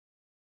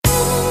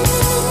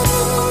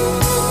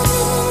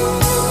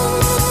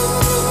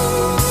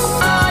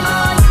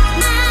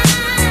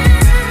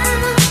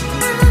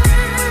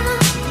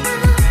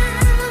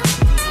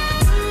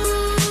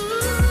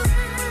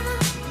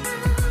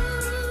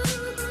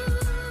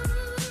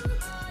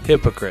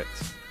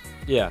Hypocrites.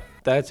 Yeah,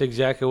 that's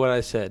exactly what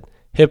I said.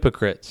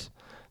 Hypocrites.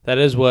 That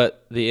is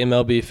what the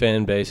MLB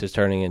fan base is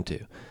turning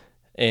into.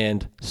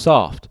 And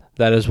soft.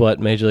 That is what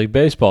Major League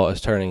Baseball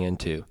is turning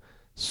into.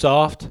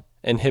 Soft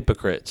and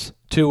hypocrites.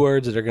 Two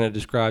words that are going to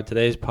describe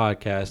today's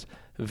podcast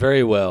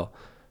very well.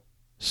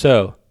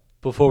 So,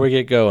 before we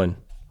get going,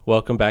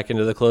 welcome back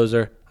into The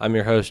Closer. I'm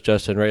your host,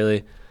 Justin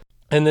Rayleigh.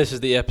 And this is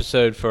the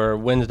episode for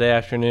Wednesday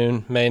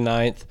afternoon, May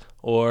 9th,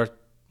 or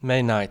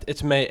May 9th.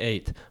 It's May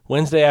 8th.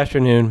 Wednesday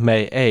afternoon,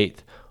 May 8th,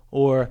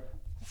 or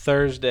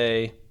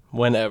Thursday,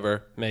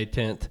 whenever, May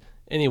 10th.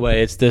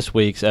 Anyway, it's this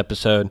week's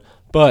episode.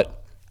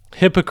 But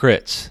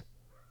hypocrites,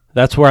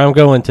 that's where I'm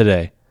going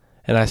today.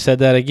 And I said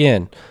that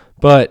again.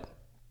 But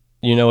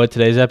you know what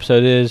today's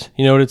episode is.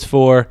 You know what it's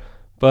for.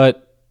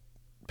 But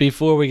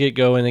before we get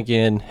going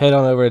again, head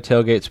on over to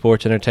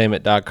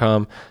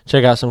tailgatesportsentertainment.com.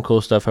 Check out some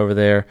cool stuff over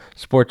there.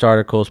 Sports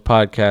articles,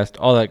 podcast,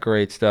 all that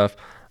great stuff.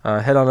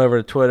 Head on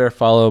over to Twitter.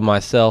 Follow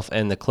myself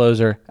and The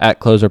Closer at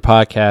Closer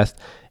Podcast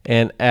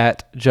and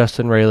at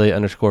Justin Rayleigh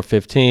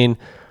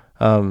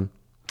 _15.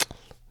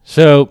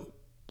 So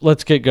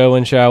let's get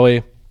going, shall we?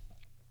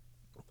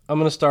 I'm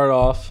going to start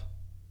off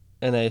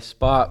in a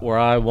spot where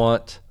I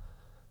want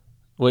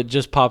what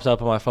just pops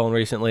up on my phone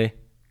recently.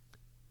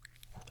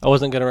 I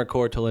wasn't going to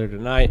record till later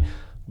tonight,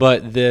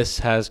 but this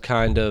has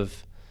kind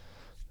of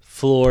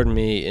floored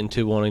me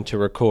into wanting to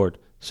record.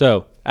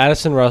 So,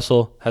 Addison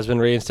Russell has been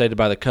reinstated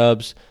by the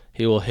Cubs.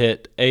 He will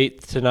hit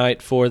 8th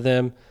tonight for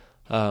them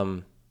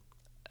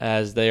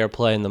as they are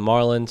playing the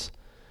Marlins.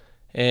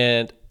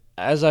 And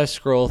as I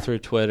scroll through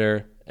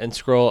Twitter and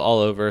scroll all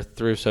over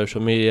through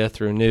social media,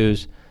 through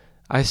news,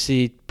 I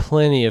see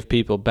plenty of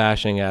people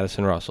bashing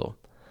Addison Russell.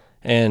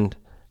 And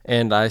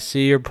I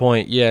see your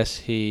point. Yes,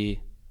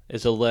 he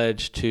is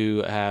alleged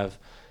to have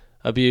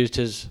abused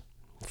his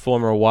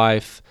former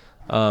wife.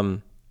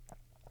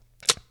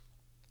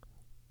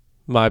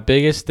 My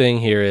biggest thing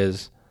here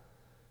is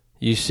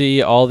you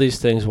see all these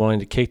things wanting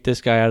to kick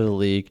this guy out of the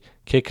league,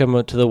 kick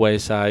him to the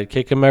wayside,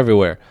 kick him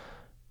everywhere.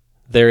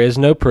 There is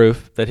no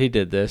proof that he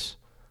did this.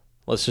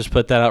 Let's just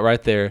put that out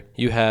right there.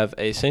 You have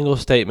a single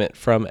statement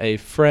from a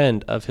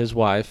friend of his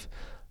wife.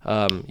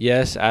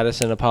 Yes,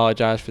 Addison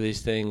apologized for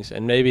these things,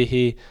 and maybe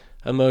he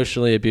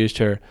emotionally abused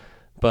her,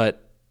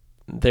 but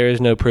there is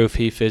no proof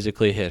he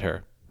physically hit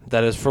her.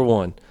 That is for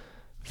one.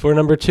 For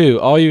number two,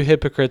 all you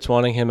hypocrites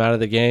wanting him out of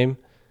the game,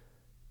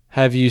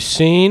 have you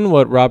seen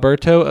what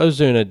Roberto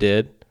Ozuna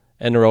did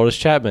and Aroldis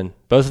Chapman?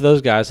 Both of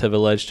those guys have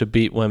alleged to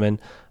beat women.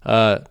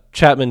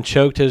 Chapman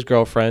choked his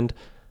girlfriend.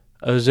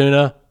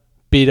 Ozuna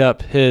beat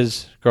up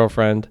his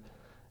girlfriend.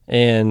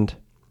 And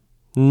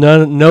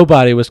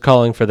nobody was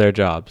calling for their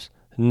jobs.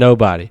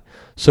 Nobody.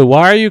 So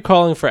why are you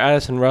calling for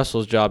Addison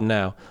Russell's job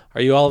now?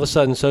 Are you all of a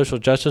sudden social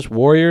justice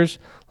warriors?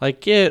 Like,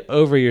 get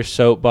over your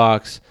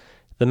soapbox.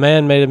 The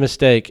man made a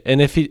mistake, and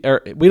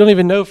we don't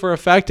even know for a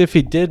fact if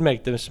he did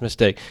make this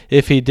mistake.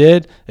 If he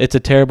did, it's a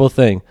terrible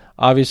thing.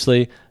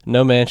 Obviously,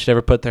 no man should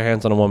ever put their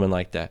hands on a woman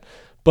like that.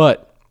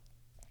 But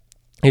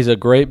he's a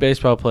great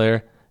baseball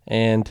player,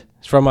 and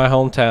he's from my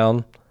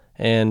hometown,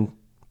 and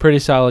pretty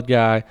solid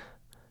guy,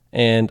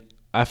 and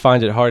I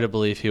find it hard to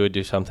believe he would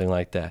do something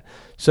like that.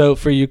 So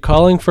for you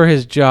calling for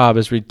his job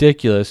is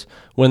ridiculous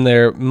when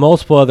there are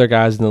multiple other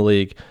guys in the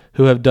league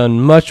who have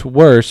done much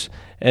worse,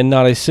 and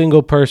not a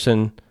single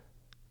person,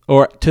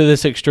 or to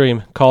this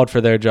extreme, called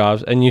for their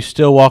jobs, and you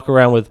still walk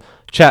around with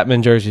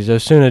Chapman jerseys,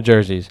 Ozuna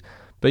jerseys.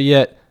 But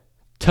yet,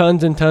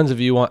 tons and tons of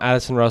you want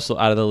Addison Russell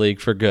out of the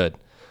league for good.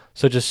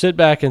 So just sit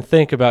back and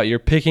think about your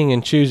picking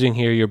and choosing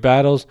here, your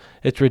battles.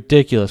 It's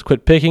ridiculous.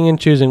 Quit picking and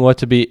choosing what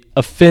to be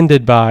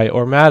offended by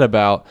or mad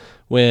about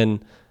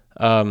when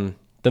the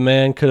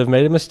man could have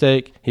made a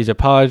mistake. He's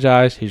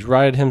apologized. He's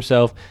righted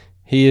himself.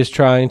 He is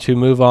trying to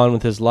move on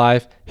with his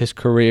life, his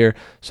career.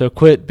 So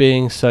quit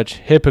being such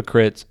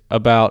hypocrites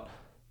about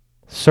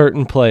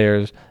certain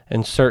players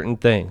and certain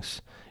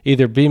things.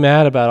 Either be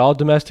mad about all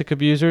domestic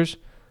abusers,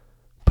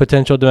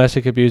 potential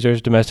domestic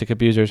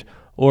abusers,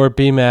 or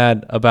be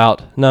mad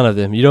about none of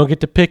them. You don't get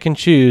to pick and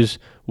choose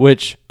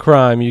which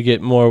crime you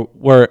get more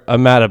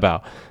mad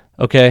about.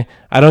 Okay?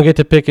 I don't get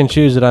to pick and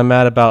choose that I'm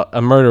mad about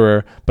a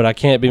murderer, but I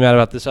can't be mad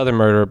about this other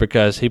murderer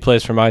because he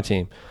plays for my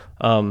team.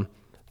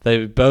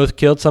 They both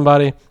killed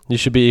somebody, you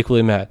should be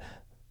equally mad.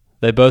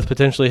 They both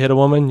potentially hit a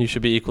woman, you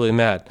should be equally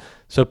mad.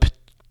 So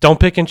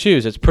don't pick and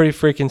choose. It's pretty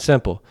freaking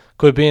simple.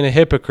 Quit being a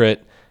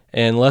hypocrite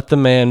and let the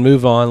man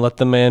move on, let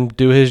the man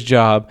do his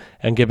job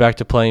and get back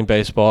to playing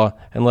baseball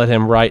and let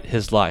him right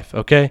his life,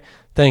 okay?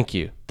 Thank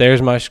you.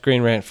 There's my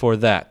screen rant for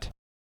that.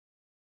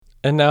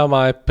 And now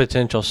my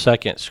potential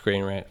second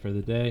screen rant for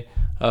the day.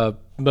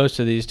 Most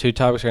of these two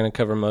topics are going to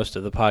cover most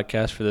of the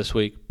podcast for this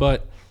week,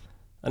 but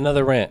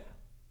another rant.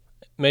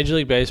 Major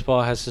League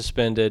Baseball has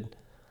suspended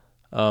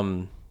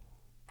Kevin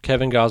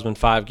Gausman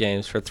 5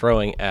 games for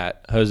throwing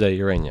at Jose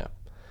Urena.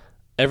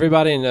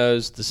 Everybody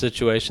knows the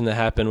situation that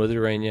happened with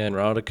Urena and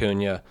Ronald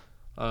Acuna.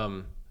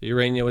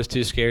 Urena was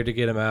too scared to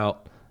get him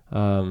out,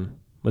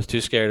 was too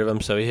scared of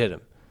him, so he hit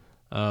him.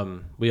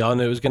 We all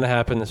knew it was going to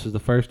happen. This was the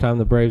first time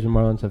the Braves and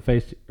Marlins have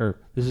faced, or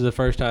this is the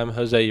first time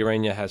Jose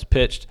Urena has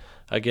pitched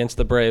against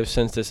the Braves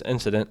since this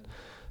incident.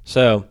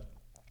 So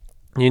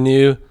you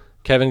knew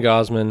Kevin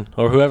Gausman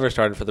or whoever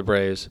started for the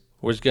Braves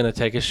was going to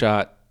take a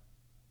shot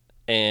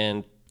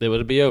and it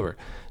would be over.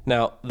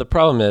 Now, the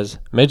problem is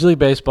Major League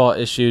Baseball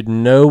issued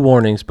no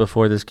warnings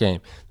before this game.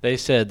 They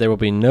said there will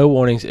be no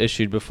warnings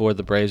issued before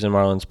the Braves and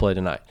Marlins play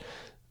tonight,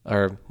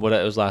 or what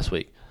it was last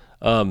week.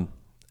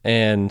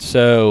 And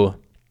so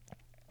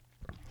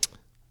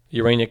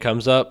Urena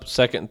comes up,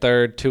 second,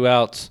 third, 2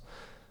 outs,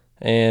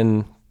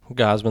 and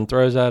Gausman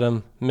throws at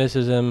him,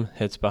 misses him,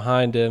 hits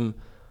behind him,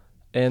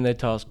 and they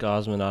toss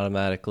Gausman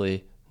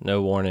automatically.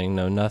 No warning,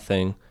 no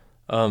nothing.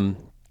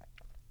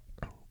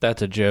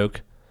 That's a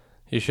joke.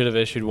 You should have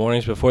issued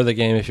warnings before the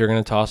game if you're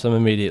going to toss them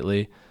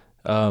immediately.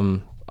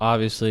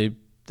 Obviously,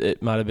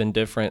 it might have been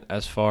different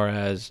as far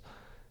as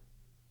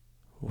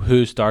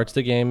who starts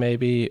the game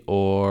maybe,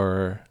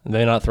 or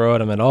they not throw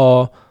at him at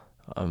all.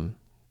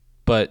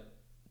 But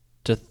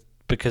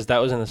because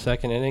that was in the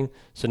second inning,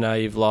 so now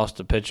you've lost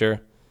a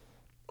pitcher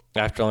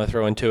after only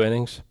throwing 2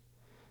 innings.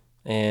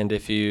 And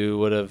if you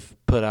would have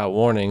put out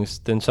warnings,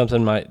 then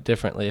something might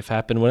differently have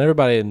happened. When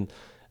everybody in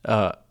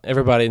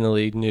the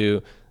league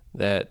knew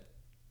that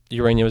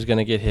Urena was going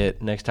to get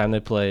hit next time they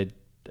played,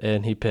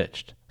 and he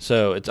pitched.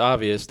 So it's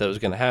obvious that was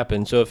going to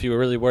happen. So if you were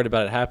really worried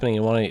about it happening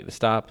and wanting it to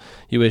stop,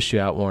 you issue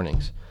out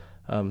warnings.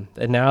 And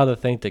now to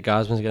think that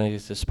Gausman's going to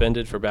get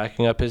suspended for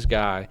backing up his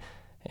guy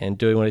and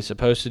doing what he's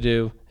supposed to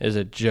do is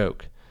a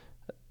joke.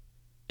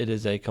 It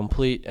is a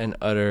complete and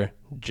utter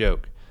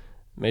joke.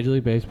 Major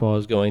League Baseball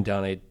is going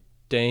down a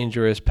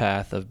dangerous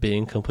path of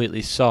being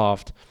completely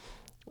soft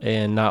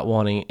and not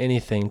wanting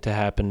anything to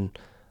happen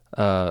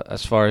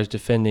as far as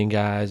defending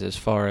guys, as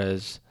far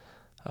as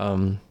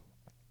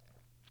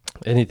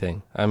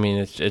anything. I mean,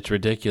 it's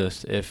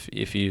ridiculous.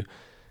 If you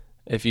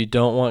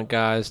don't want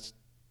guys,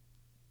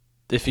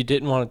 if you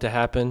didn't want it to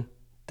happen,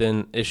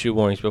 then issue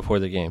warnings before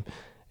the game,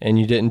 and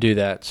you didn't do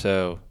that.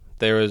 So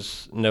there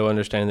was no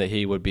understanding that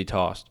he would be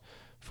tossed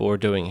for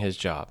doing his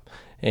job,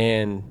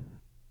 and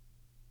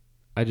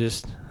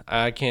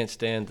I can't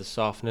stand the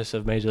softness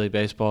of Major League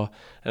Baseball,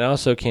 and I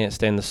also can't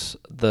stand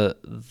the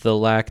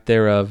lack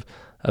thereof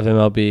of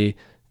MLB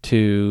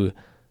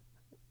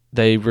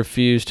they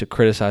refuse to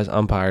criticize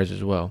umpires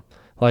as well.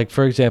 Like,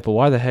 for example,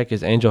 why the heck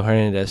is Angel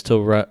Hernandez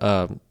still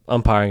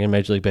umpiring in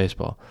Major League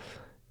Baseball?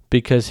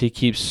 Because he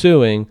keeps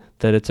suing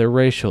that it's a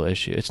racial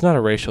issue. It's not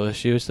a racial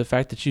issue. It's the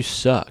fact that you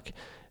suck.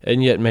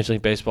 And yet Major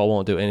League Baseball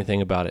won't do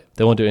anything about it.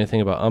 They won't do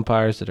anything about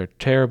umpires that are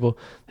terrible.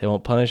 They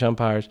won't punish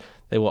umpires.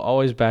 They will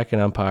always back an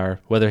umpire,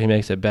 whether he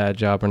makes a bad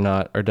job or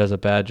not, or does a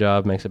bad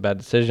job, makes a bad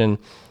decision,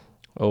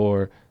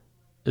 or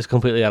is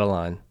completely out of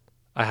line.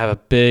 I have a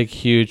big,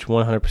 huge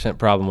 100%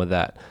 problem with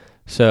that.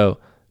 So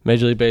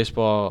Major League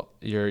Baseball,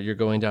 you're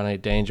going down a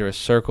dangerous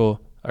circle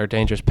or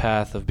dangerous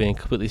path of being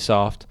completely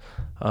soft.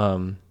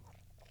 The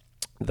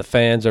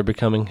fans are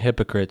becoming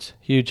hypocrites,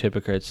 huge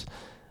hypocrites,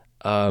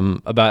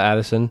 about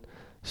Addison.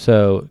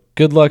 So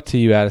good luck to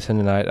you, Addison,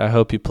 tonight. I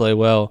hope you play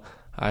well.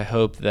 I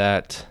hope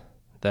that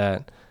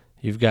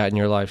you've gotten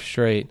your life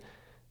straight,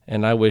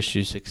 and I wish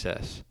you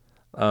success.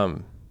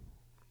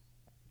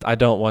 I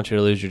don't want you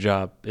to lose your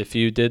job. If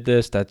you did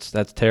this, that's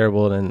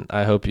terrible, and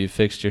I hope you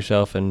fixed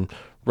yourself and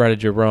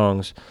righted your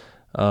wrongs.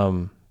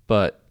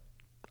 But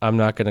I'm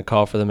not going to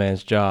call for the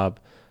man's job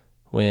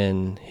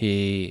when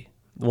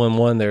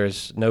one,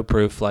 there's no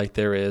proof like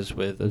there is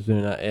with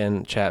Ozuna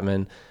and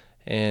Chapman,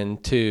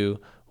 and 2,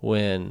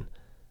 when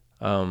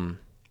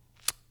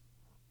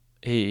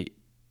he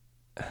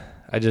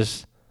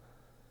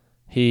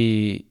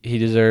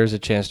deserves a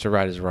chance to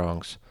right his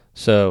wrongs.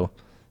 So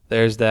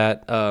there's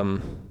that.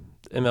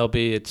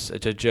 MLB, it's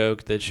a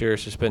joke that you're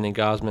suspending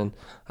Gausman.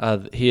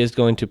 He is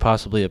going to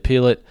possibly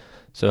appeal it,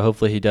 so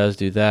hopefully he does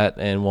do that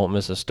and won't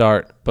miss a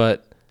start.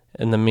 But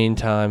in the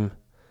meantime,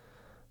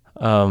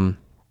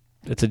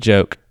 it's a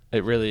joke.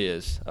 It really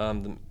is.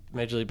 The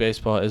Major League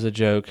Baseball is a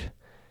joke,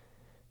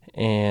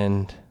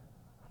 and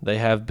they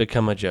have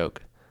become a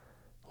joke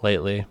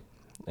lately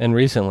and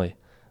recently,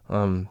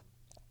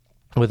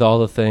 with all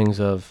the things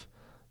of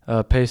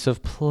pace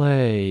of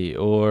play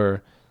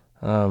or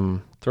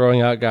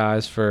throwing out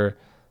guys for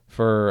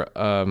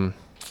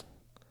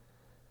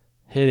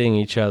hitting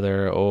each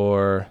other,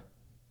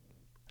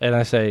 and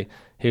I say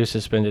he was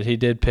suspended. He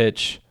did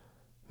pitch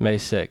May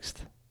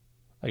 6th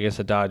against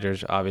the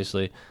Dodgers,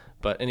 obviously.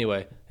 But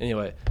anyway,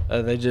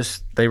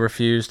 they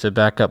refuse to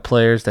back up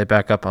players. They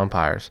back up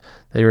umpires.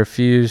 They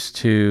refuse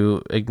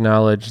to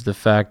acknowledge the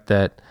fact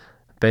that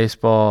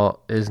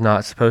baseball is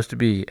not supposed to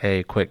be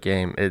a quick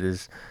game. It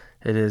is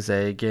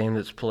a game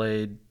that's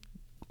played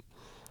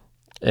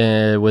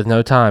with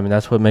no time, and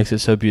that's what makes it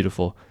so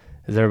beautiful.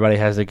 Is everybody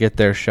has to get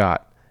their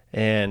shot,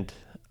 and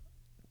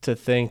to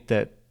think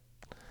that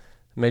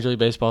Major League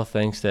Baseball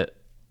thinks that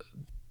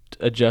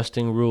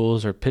adjusting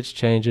rules or pitch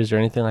changes or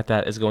anything like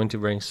that is going to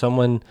bring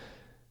someone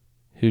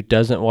who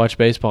doesn't watch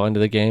baseball into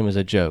the game is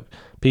a joke.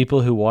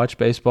 People who watch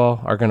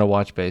baseball are going to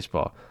watch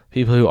baseball.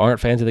 People who aren't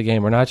fans of the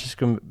game are not just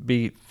going to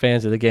be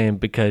fans of the game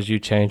because you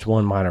changed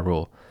one minor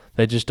rule.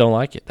 They just don't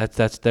like it.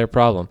 That's their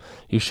problem.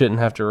 You shouldn't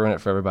have to ruin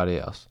it for everybody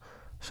else.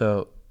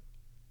 So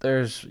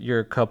there's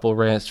your couple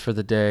rants for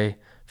the day,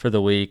 for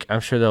the week.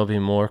 I'm sure there'll be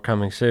more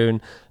coming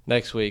soon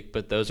next week,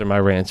 but those are my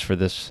rants for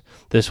this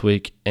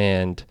week.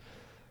 And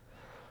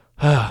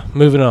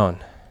moving on.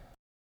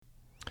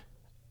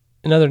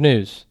 In other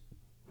news,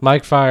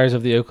 Mike Fiers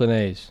of the Oakland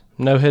A's,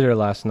 no-hitter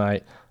last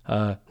night.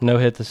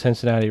 No-hit the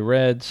Cincinnati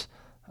Reds.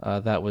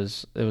 It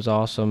was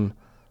awesome.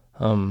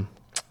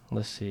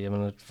 Let's see. I'm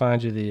going to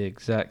find you the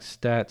exact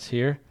stats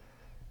here.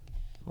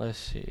 Let's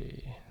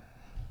see.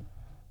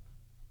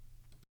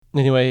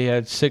 Anyway, he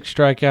had 6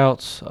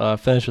 strikeouts,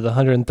 finished with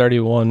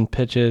 131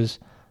 pitches,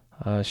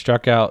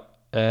 struck out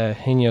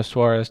Eugenio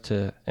Suarez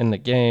to end the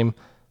game.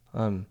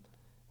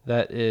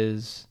 That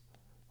is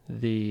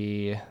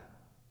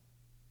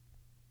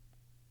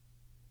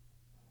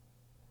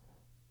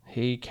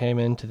he came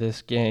into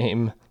this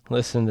game,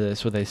 listen to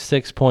this, with a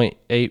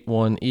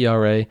 6.81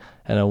 ERA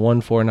and a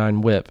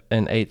 1.49 whip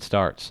and 8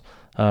 starts.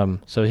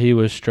 So he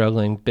was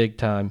struggling big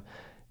time.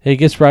 He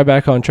gets right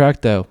back on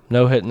track, though.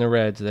 No hitting the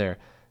Reds there.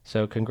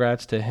 So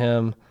congrats to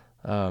him.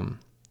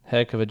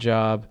 Heck of a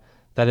job.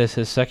 That is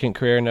his second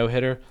career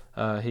no-hitter.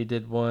 He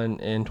did one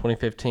in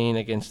 2015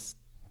 against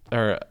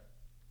the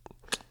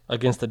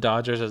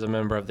Dodgers as a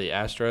member of the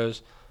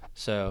Astros.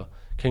 So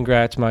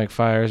congrats, Mike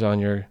Fiers, on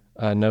your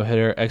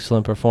no-hitter.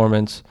 Excellent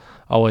performance.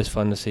 Always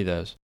fun to see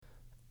those.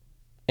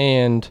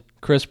 And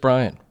Chris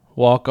Bryant,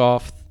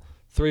 walk-off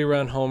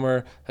 3-run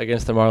homer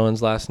against the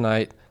Marlins last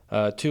night.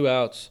 2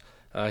 outs.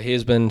 He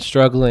has been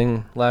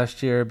struggling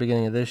last year,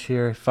 beginning of this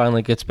year.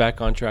 Finally gets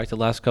back on track the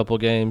last couple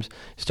games.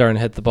 He's starting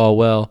to hit the ball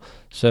well.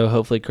 So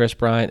hopefully Chris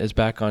Bryant is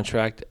back on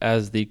track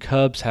as the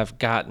Cubs have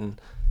gotten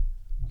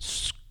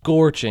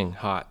scorching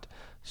hot.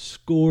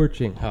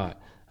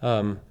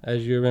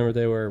 As you remember,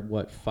 they were,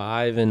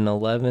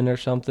 5-11 or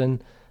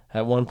something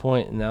at one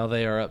point. And now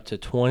they are up to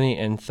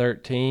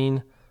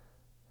 20-13.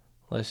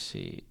 Let's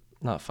see.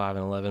 Not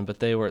 5-11, but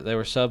they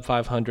were sub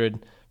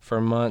 500 for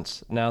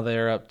months. Now they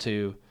are up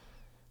to,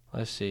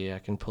 let's see, I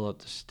can pull up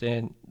the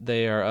stand.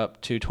 They are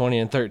up to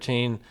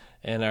 20-13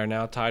 and are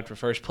now tied for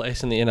first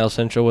place in the NL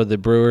Central with the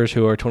Brewers,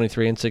 who are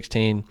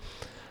 23-16.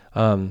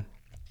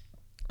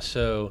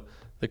 So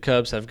the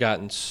Cubs have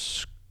gotten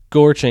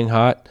scorching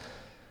hot,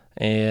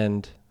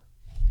 and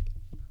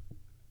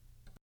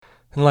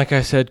like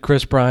I said,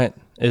 Chris Bryant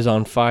is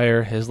on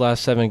fire. His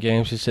last 7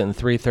 games, he's hitting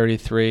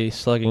 .333,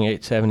 slugging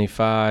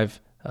 .875,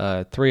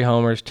 3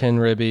 homers, 10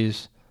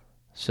 ribbies.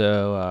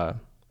 So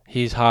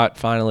he's hot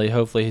finally.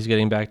 Hopefully he's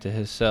getting back to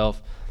his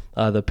self.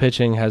 The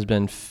pitching has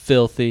been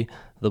filthy.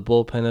 The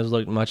bullpen has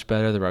looked much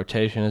better. The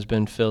rotation has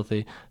been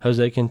filthy.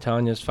 Jose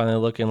Quintana is finally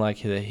looking like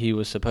he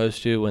was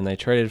supposed to when they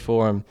traded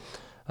for him.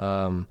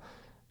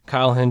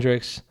 Kyle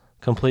Hendricks,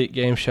 complete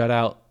game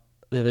shutout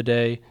the other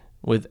day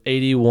with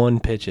 81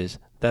 pitches.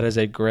 That is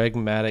a Greg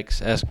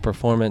Maddux-esque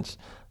performance.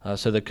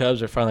 So the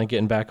Cubs are finally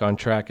getting back on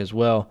track as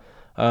well.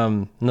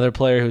 Another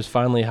player who's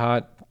finally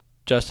hot,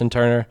 Justin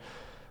Turner,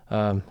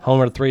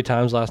 homered 3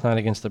 times last night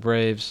against the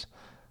Braves.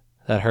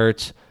 That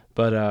hurts.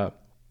 But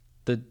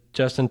the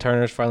Justin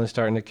Turner's finally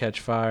starting to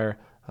catch fire.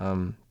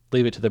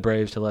 Leave it to the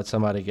Braves to let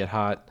somebody get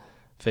hot.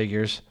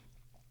 Figures.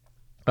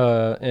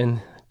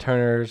 In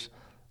Turner's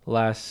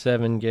last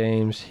 7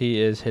 games, he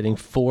is hitting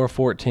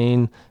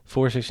 .414,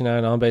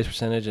 .469 on-base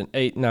percentage, and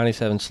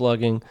 .897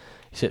 slugging.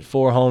 He's hit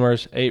 4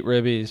 homers, 8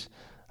 ribbies,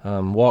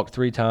 walked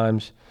 3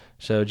 times.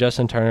 So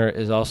Justin Turner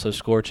is also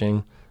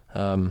scorching.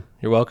 You're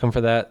welcome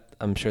for that.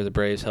 I'm sure the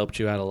Braves helped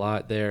you out a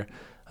lot there,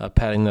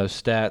 padding those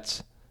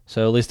stats.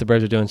 So at least the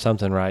Braves are doing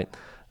something right.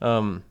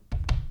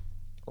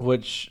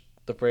 Which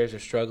the Braves are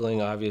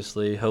struggling,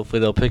 obviously.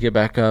 Hopefully they'll pick it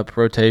back up.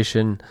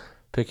 Rotation,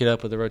 pick it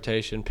up with the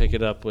rotation, pick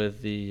it up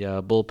with the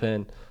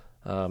bullpen.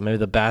 Maybe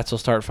the bats will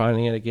start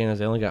finding it again, as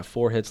they only got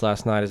 4 hits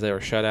last night as they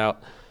were shut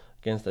out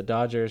against the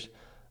Dodgers.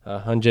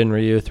 Hyun-Jin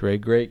Ryu threw a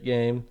great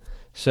game.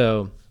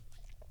 So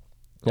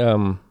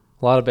a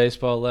lot of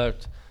baseball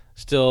left.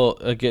 Still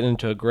getting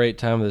into a great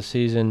time of the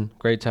season,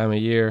 great time of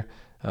year.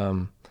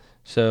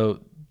 So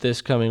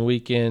this coming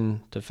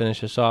weekend, to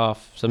finish us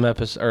off,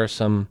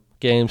 some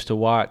games to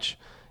watch.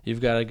 You've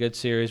got a good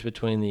series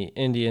between the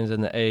Indians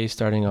and the A's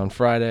starting on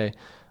Friday.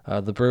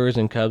 The Brewers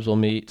and Cubs will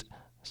meet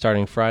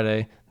starting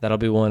Friday. That'll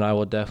be one I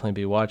will definitely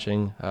be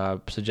watching.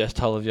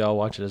 Suggest all of y'all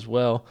watch it as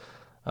well.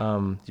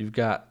 You've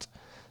got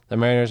the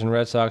Mariners and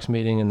Red Sox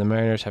meeting, and the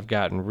Mariners have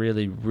gotten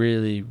really,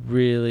 really,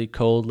 really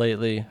cold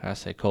lately. I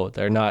say cold.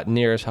 They're not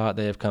near as hot.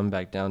 They have come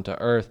back down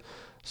to earth.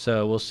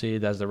 So we'll see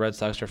as the Red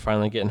Sox are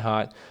finally getting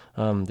hot.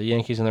 The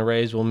Yankees and the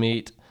Rays will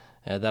meet.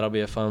 That'll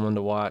be a fun one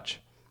to watch.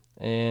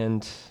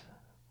 And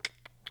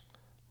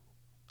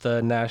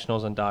the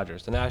Nationals and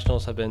Dodgers. The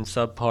Nationals have been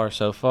subpar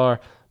so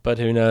far, but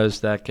who knows?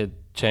 That could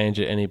change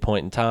at any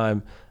point in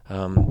time.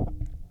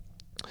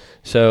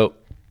 So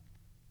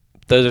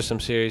those are some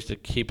series to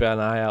keep an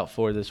eye out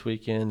for this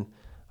weekend.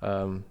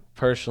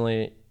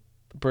 Personally,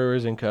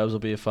 Brewers and Cubs will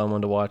be a fun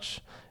one to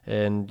watch,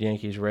 and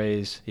Yankees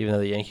Rays, even though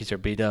the Yankees are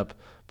beat up.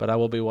 But I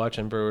will be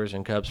watching Brewers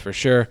and Cubs for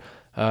sure.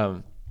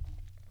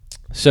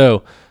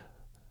 So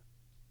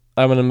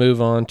I'm going to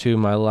move on to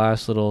my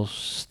last little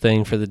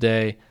thing for the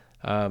day.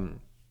 I'm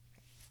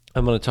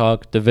going to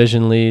talk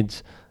division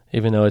leads.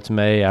 Even though it's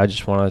May, I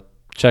just want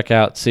to check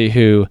out, see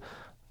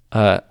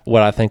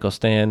what I think will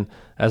stand.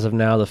 As of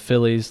now, the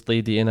Phillies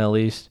lead the NL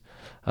East.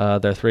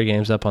 They're 3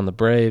 games up on the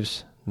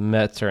Braves.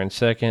 Mets are in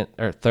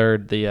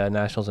third. The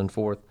Nationals in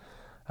fourth.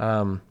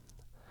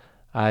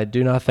 I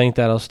do not think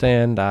that'll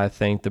stand. I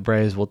think the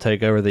Braves will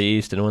take over the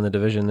East and win the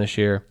division this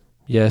year.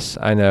 Yes,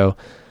 I know.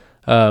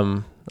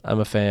 I'm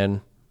a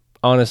fan.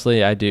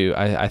 Honestly, I do.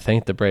 I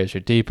think the Braves are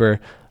deeper.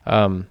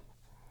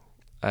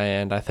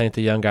 And I think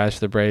the young guys for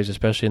the Braves,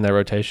 especially in their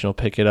rotation, will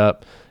pick it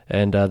up,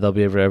 and they'll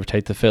be able to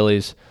overtake the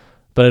Phillies.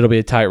 But it'll be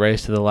a tight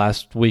race to the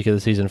last week of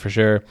the season for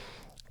sure.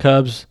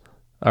 Cubs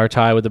are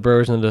tied with the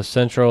Brewers in the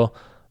Central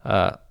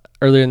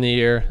earlier in the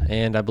year,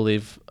 and I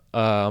believe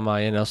on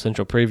my NL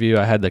Central preview,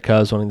 I had the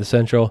Cubs winning the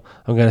Central.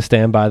 I'm going to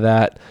stand by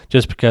that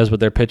just because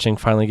with their pitching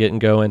finally getting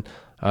going,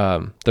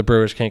 the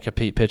Brewers can't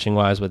compete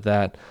pitching-wise with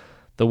that.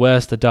 The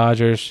West, the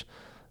Dodgers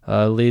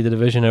lead the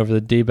division over the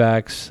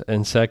D-backs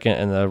in second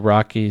and the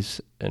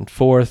Rockies in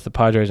fourth, the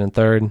Padres in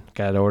third.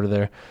 Got it order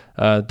there.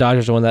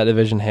 Dodgers won that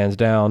division hands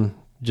down.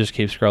 Just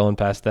keep scrolling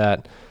past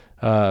that.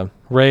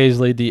 Rays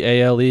lead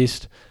the AL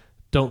East.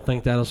 Don't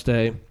think that'll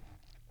stay.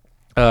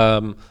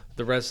 The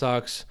Red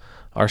Sox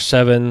are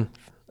 7-3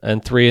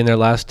 in their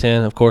last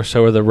 10. Of course,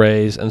 so are the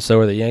Rays and so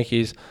are the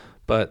Yankees.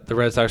 But the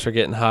Red Sox are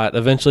getting hot.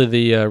 Eventually,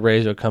 the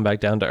Rays will come back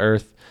down to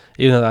earth,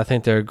 even though I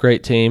think they're a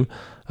great team.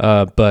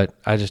 But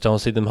I just don't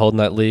see them holding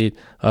that lead.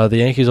 The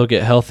Yankees will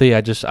get healthy.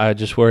 I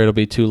just worry it'll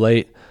be too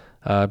late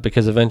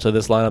because eventually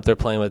this lineup they're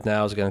playing with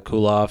now is going to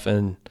cool off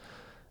and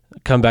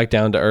come back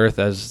down to earth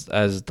as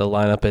the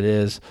lineup it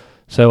is.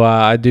 So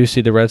I do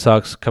see the Red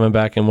Sox coming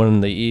back and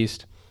winning the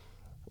East.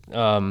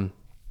 And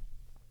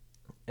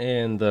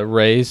the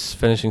Rays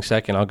finishing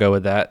second, I'll go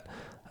with that.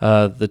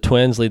 The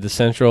Twins lead the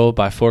Central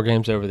by 4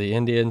 games over the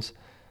Indians.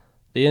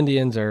 The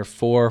Indians are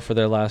 4 for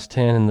their last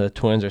 10, and the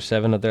Twins are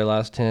 7 of their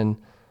last 10.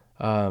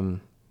 The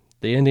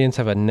Indians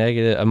have a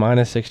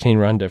minus 16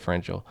 run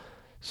differential.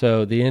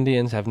 So the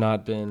Indians have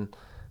not been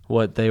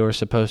what they were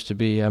supposed to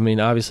be. I mean,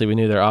 obviously we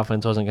knew their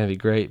offense wasn't going to be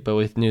great, but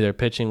we knew their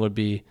pitching would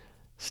be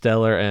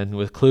stellar. And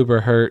with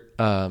Kluber hurt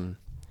and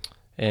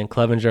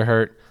Clevenger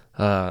hurt,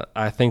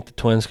 I think the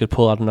Twins could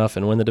pull out enough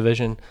and win the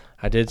division.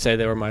 I did say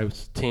they were my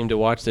team to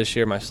watch this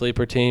year, my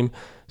sleeper team.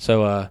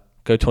 So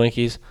go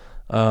Twinkies.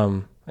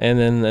 And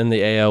then in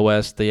the AL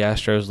West, the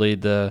Astros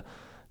lead the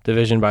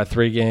division by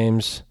 3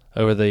 games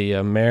over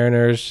the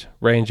Mariners,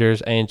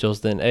 Rangers,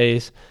 Angels, then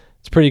A's.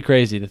 It's pretty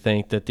crazy to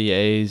think that the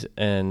A's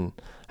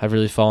have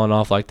really fallen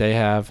off like they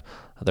have.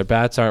 Their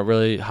bats aren't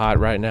really hot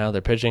right now.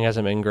 Their pitching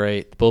hasn't been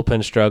great. The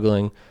bullpen's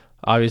struggling.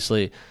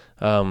 Obviously,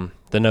 the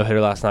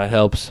no-hitter last night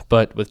helps,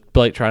 but with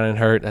Blake Trinan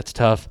hurt, that's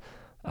tough.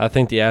 I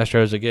think the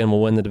Astros, again,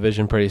 will win the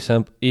division pretty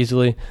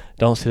easily.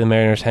 Don't see the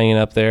Mariners hanging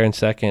up there in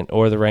second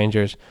or the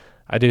Rangers.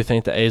 I do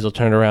think the A's will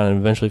turn around and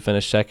eventually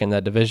finish second in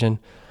that division,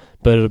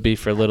 but it'll be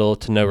for little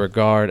to no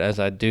regard, as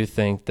I do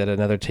think that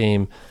another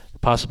team,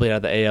 possibly out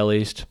of the AL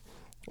East,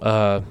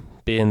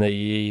 being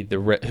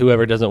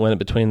whoever doesn't win it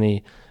between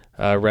the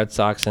Red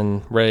Sox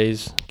and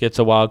Rays, gets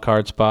a wild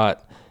card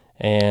spot,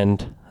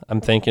 and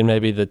I'm thinking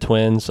maybe the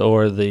Twins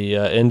or the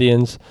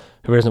Indians,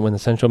 whoever doesn't win the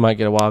Central, might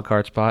get a wild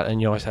card spot,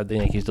 and you always have the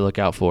Yankees to look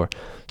out for.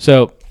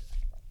 So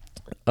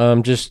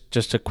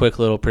just a quick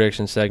little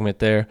prediction segment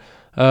there.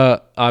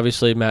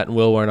 Obviously, Matt and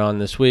Will weren't on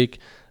this week.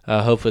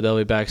 Hopefully they'll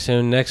be back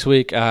soon. Next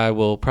week, I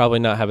will probably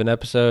not have an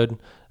episode.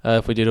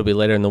 If we do, it'll be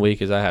later in the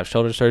week as I have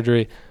shoulder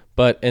surgery.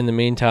 But in the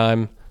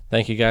meantime,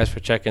 thank you guys for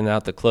checking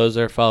out The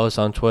Closer. Follow us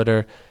on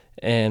Twitter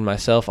and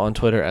myself on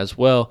Twitter as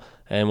well.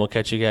 And we'll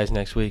catch you guys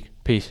next week.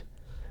 Peace.